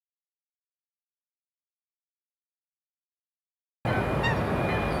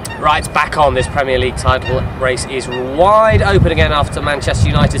Right, back on. This Premier League title race is wide open again after Manchester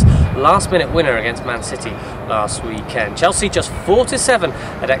United's last-minute winner against Man City last weekend. Chelsea just 4-7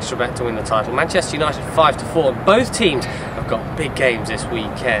 at extrabet to win the title. Manchester United 5-4. And both teams have got big games this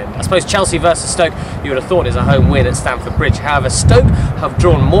weekend. I suppose Chelsea versus Stoke, you would have thought, is a home win at Stamford Bridge. However, Stoke have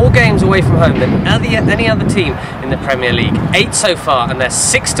drawn more games away from home than any other team in the Premier League. 8 so far, and they're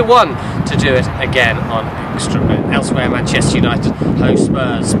 6-1 to do it again on extrabet. Elsewhere, Manchester United host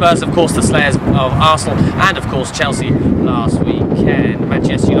Spurs. Spurs, of course, the slayers of Arsenal, and of course Chelsea last weekend.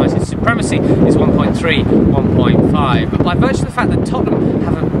 Manchester United's supremacy is 1.3, 1.5. But by virtue of the fact that Tottenham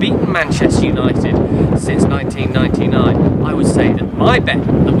haven't beaten Manchester United since 1999, I would say that my bet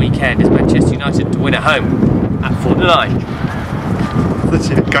of the weekend is Manchester United to win at home at 4-9. 自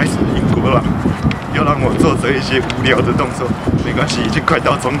己该死的英国了，又让我做这一些无聊的动作，没关系，已经快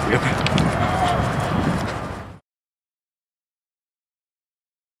到终点了。